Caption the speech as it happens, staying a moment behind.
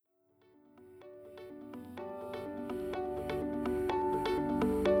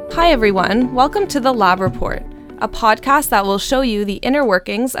Hi everyone, welcome to the Lab Report, a podcast that will show you the inner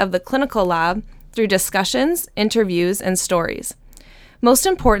workings of the clinical lab through discussions, interviews, and stories. Most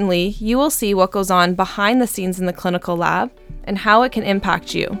importantly, you will see what goes on behind the scenes in the clinical lab and how it can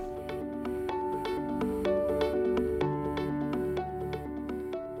impact you.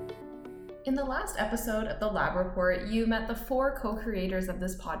 In the last episode of the Lab Report, you met the 4 co-creators of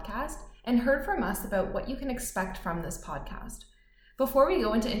this podcast and heard from us about what you can expect from this podcast. Before we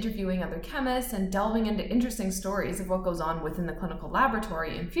go into interviewing other chemists and delving into interesting stories of what goes on within the clinical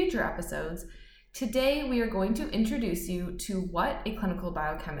laboratory in future episodes, today we are going to introduce you to what a clinical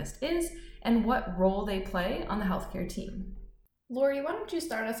biochemist is and what role they play on the healthcare team. Lori, why don't you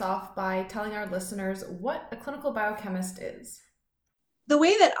start us off by telling our listeners what a clinical biochemist is? The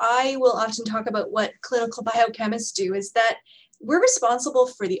way that I will often talk about what clinical biochemists do is that we're responsible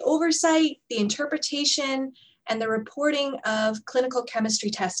for the oversight, the interpretation, and the reporting of clinical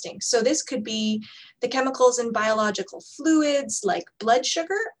chemistry testing. So this could be the chemicals in biological fluids like blood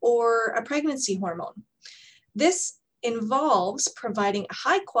sugar or a pregnancy hormone. This involves providing a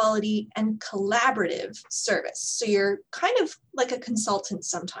high quality and collaborative service. So you're kind of like a consultant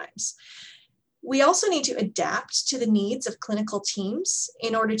sometimes. We also need to adapt to the needs of clinical teams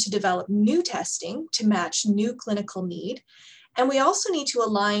in order to develop new testing to match new clinical need. And we also need to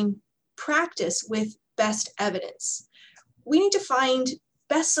align practice with best evidence. We need to find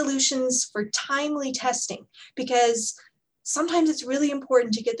best solutions for timely testing because sometimes it's really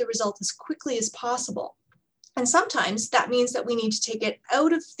important to get the result as quickly as possible. And sometimes that means that we need to take it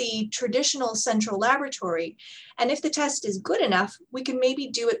out of the traditional central laboratory. And if the test is good enough, we can maybe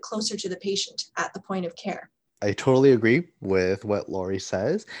do it closer to the patient at the point of care. I totally agree with what Lori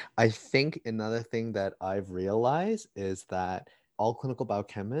says. I think another thing that I've realized is that all clinical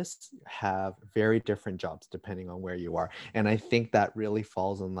biochemists have very different jobs depending on where you are. And I think that really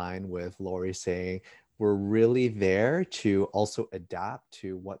falls in line with Lori saying, we're really there to also adapt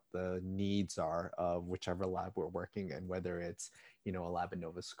to what the needs are of whichever lab we're working in, whether it's, a lab in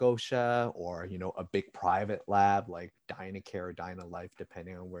Nova Scotia or, a big private lab like Dynacare or Dynalife,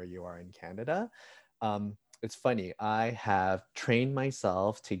 depending on where you are in Canada. It's funny, I have trained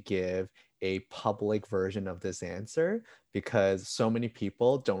myself to give a public version of this answer because so many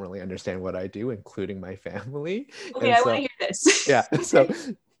people don't really understand what I do, including my family. Okay, I want to hear this. Yeah, so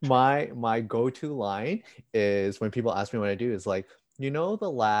my go-to line is when people ask me what I do is like, the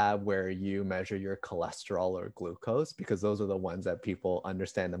lab where you measure your cholesterol or glucose, because those are the ones that people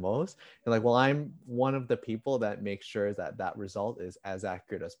understand the most. And like, well, I'm one of the people that makes sure that that result is as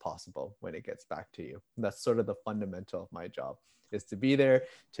accurate as possible when it gets back to you. And that's sort of the fundamental of my job, is to be there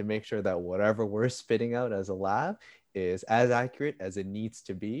to make sure that whatever we're spitting out as a lab is as accurate as it needs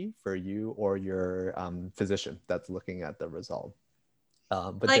to be for you or your physician that's looking at the result.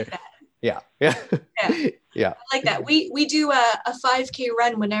 But like that. Yeah. Yeah. I like that. We do a 5K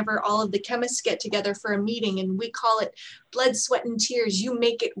run whenever all of the chemists get together for a meeting, and we call it blood, sweat, and tears. You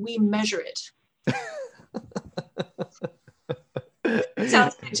make it, we measure it.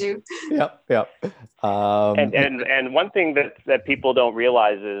 Sounds good too. Yep. And one thing that people don't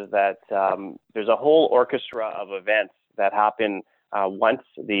realize is that there's a whole orchestra of events that happen once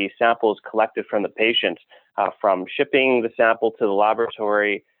the sample is collected from the patient, from shipping the sample to the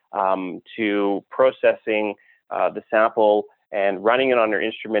laboratory to processing the sample and running it on their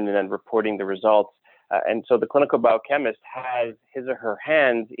instrument and then reporting the results. And so the clinical biochemist has his or her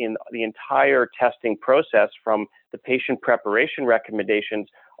hands in the entire testing process, from the patient preparation recommendations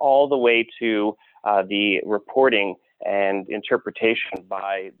all the way to the reporting and interpretation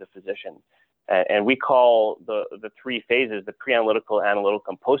by the physician. And we call the 3 phases, the pre-analytical, analytical,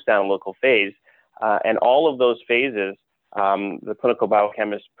 and post-analytical phase. And all of those phases, the clinical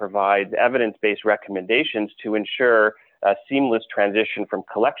biochemist provides evidence-based recommendations to ensure a seamless transition from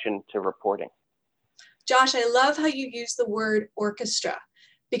collection to reporting. Josh, I love how you use the word orchestra,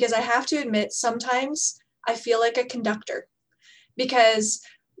 because I have to admit, sometimes I feel like a conductor, because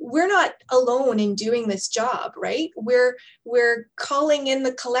we're not alone in doing this job, right? We're calling in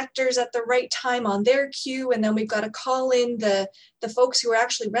the collectors at the right time on their cue, and then we've got to call in the folks who are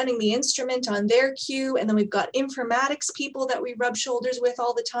actually running the instrument on their cue, and then we've got informatics people that we rub shoulders with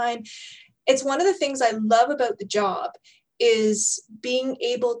all the time. It's one of the things I love about the job, is being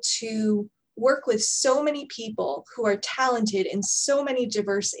able to work with so many people who are talented in so many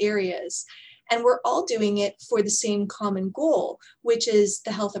diverse areas. And we're all doing it for the same common goal, which is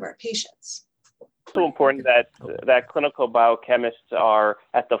the health of our patients. It's so important that clinical biochemists are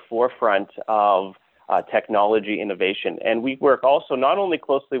at the forefront of technology innovation. And we work also not only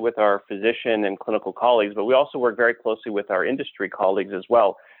closely with our physician and clinical colleagues, but we also work very closely with our industry colleagues as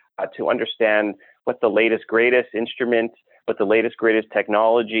well. to understand what the latest, greatest instrument, what the latest, greatest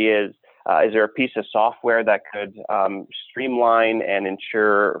technology is. Is there a piece of software that could streamline and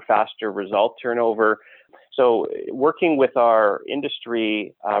ensure faster result turnover? So working with our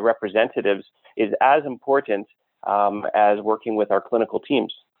industry representatives is as important as working with our clinical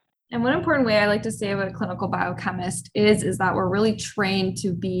teams. And one important way I like to say about a clinical biochemist is that we're really trained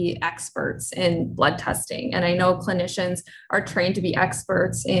to be experts in blood testing. And I know clinicians are trained to be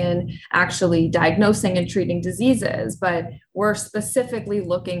experts in actually diagnosing and treating diseases, but we're specifically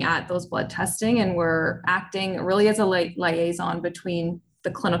looking at those blood testing, and we're acting really as a liaison between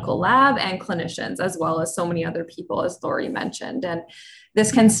the clinical lab and clinicians, as well as so many other people, as Lori mentioned. And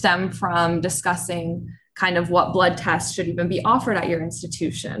this can stem from discussing kind of what blood tests should even be offered at your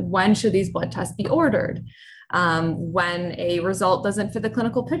institution. When should these blood tests be ordered? When a result doesn't fit the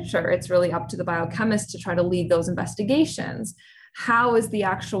clinical picture, it's really up to the biochemist to try to lead those investigations. How is the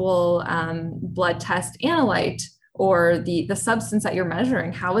actual blood test analyte or the substance that you're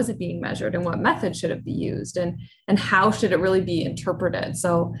measuring, how is it being measured, and what method should it be used, and how should it really be interpreted?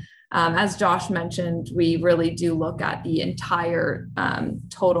 So as Josh mentioned, we really do look at the entire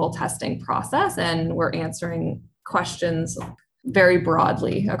total testing process, and we're answering questions very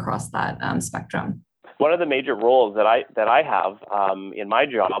broadly across that spectrum. One of the major roles that I have in my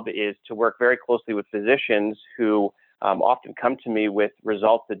job is to work very closely with physicians who often come to me with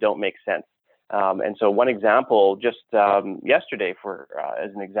results that don't make sense. And so one example, just yesterday,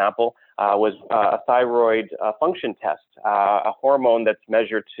 as an example, was a thyroid function test, a hormone that's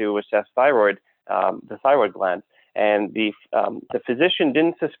measured to assess the thyroid gland. And the physician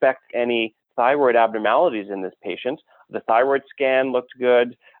didn't suspect any thyroid abnormalities in this patient. The thyroid scan looked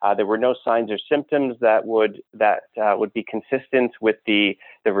good. There were no signs or symptoms that would be consistent with the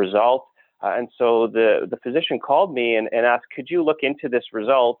result. And so the physician called me and asked, could you look into this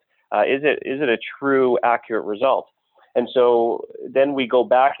result? Is it a true, accurate result? And so then we go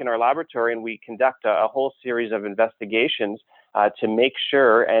back in our laboratory and we conduct a whole series of investigations to make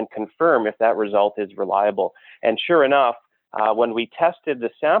sure and confirm if that result is reliable. And sure enough, when we tested the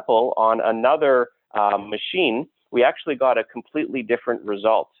sample on another machine, we actually got a completely different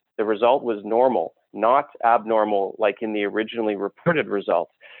result. The result was normal, not abnormal like in the originally reported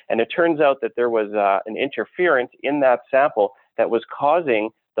results. And it turns out that there was an interference in that sample that was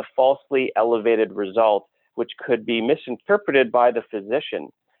causing the falsely elevated result, which could be misinterpreted by the physician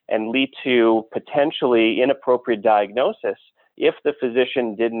and lead to potentially inappropriate diagnosis if the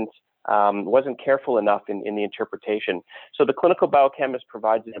physician wasn't careful enough in the interpretation. So the clinical biochemist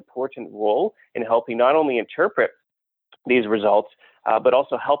provides an important role in helping not only interpret these results, but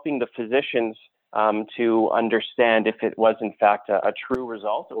also helping the physicians to understand if it was in fact a true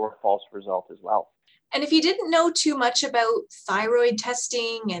result or a false result as well. And if you didn't know too much about thyroid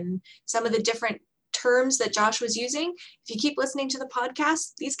testing and some of the different terms that Josh was using, if you keep listening to the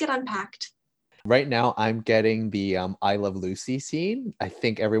podcast, these get unpacked. Right now, I'm getting the I Love Lucy scene. I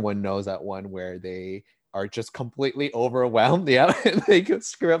think everyone knows that one where they are just completely overwhelmed. Yeah, they could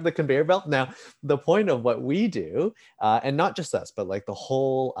screw up the conveyor belt. Now, the point of what we do, and not just us, but like the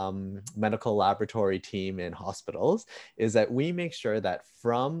whole medical laboratory team in hospitals, is that we make sure that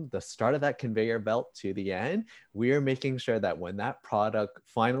from the start of that conveyor belt to the end, we are making sure that when that product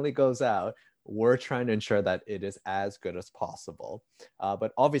finally goes out, we're trying to ensure that it is as good as possible.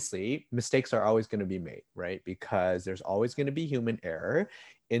 But obviously, mistakes are always going to be made, right? Because there's always going to be human error.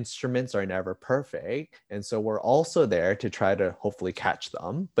 Instruments are never perfect. And so we're also there to try to hopefully catch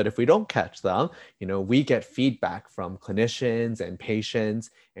them. But if we don't catch them, we get feedback from clinicians and patients,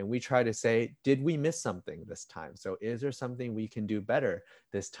 and we try to say, did we miss something this time? So is there something we can do better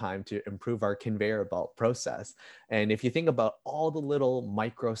this time to improve our conveyor belt process? And if you think about all the little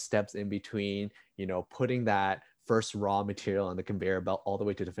micro steps in between, putting that first raw material on the conveyor belt all the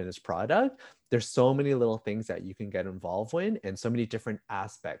way to the finished product, there's so many little things that you can get involved in and so many different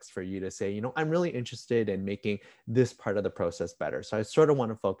aspects for you to say, I'm really interested in making this part of the process better. So I sort of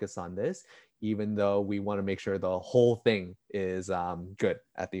want to focus on this, even though we want to make sure the whole thing is good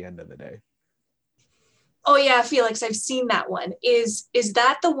at the end of the day. Oh yeah, Felix, I've seen that one. Is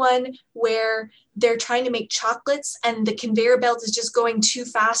that the one where they're trying to make chocolates and the conveyor belt is just going too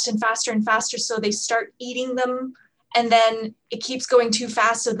fast and faster and faster, so they start eating them, and then it keeps going too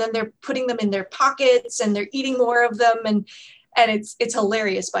fast, so then they're putting them in their pockets and they're eating more of them, and it's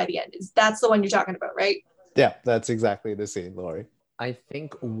hilarious by the end. That's the one you're talking about, right? Yeah, that's exactly the scene, Lori. I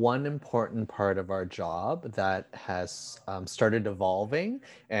think one important part of our job that has started evolving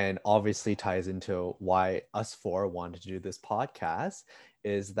and obviously ties into why us four wanted to do this podcast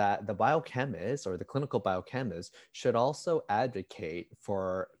is that the biochemist or the clinical biochemist should also advocate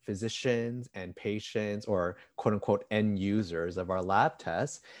for physicians and patients, or quote unquote end users of our lab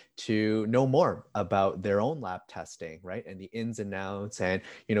tests, to know more about their own lab testing, right? And the ins and outs. And,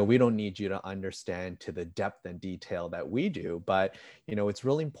 we don't need you to understand to the depth and detail that we do, but, it's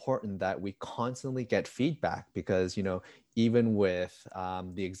really important that we constantly get feedback because, even with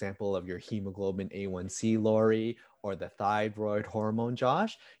the example of your hemoglobin A1C, Lori, or the thyroid hormone,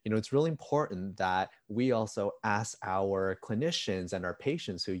 Josh, it's really important that we also ask our clinicians and our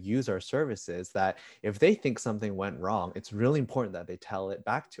patients who use our services that if they think something went wrong, it's really important that they tell it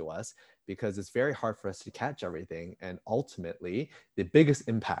back to us, because it's very hard for us to catch everything. And ultimately, the biggest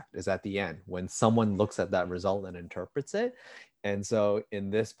impact is at the end when someone looks at that result and interprets it. And so in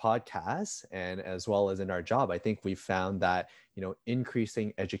this podcast, and as well as in our job, I think we found that,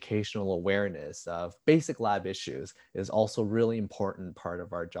 increasing educational awareness of basic lab issues is also really important part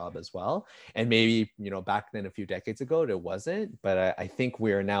of our job as well. And maybe, back then a few decades ago, it wasn't, but I think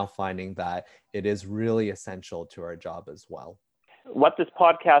we are now finding that it is really essential to our job as well. What this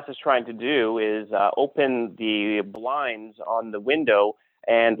podcast is trying to do is open the blinds on the window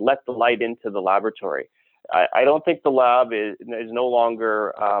and let the light into the laboratory. I don't think the lab is no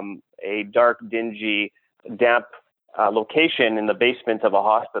longer a dark, dingy, damp location in the basement of a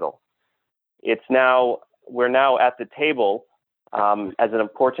hospital. We're now at the table as an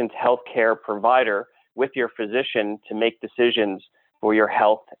important healthcare provider with your physician to make decisions for your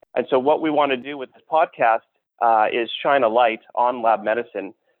health. And so what we want to do with this podcast is shine a light on lab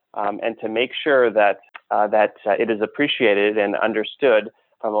medicine and to make sure that it is appreciated and understood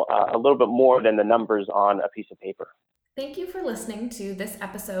from a little bit more than the numbers on a piece of paper. Thank you for listening to this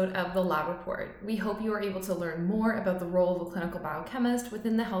episode of The Lab Report. We hope you are able to learn more about the role of a clinical biochemist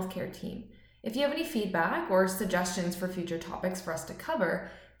within the healthcare team. If you have any feedback or suggestions for future topics for us to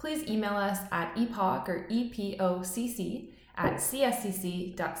cover, please email us at epoc or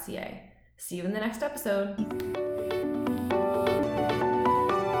EPOCC@cscc.ca. See you in the next episode.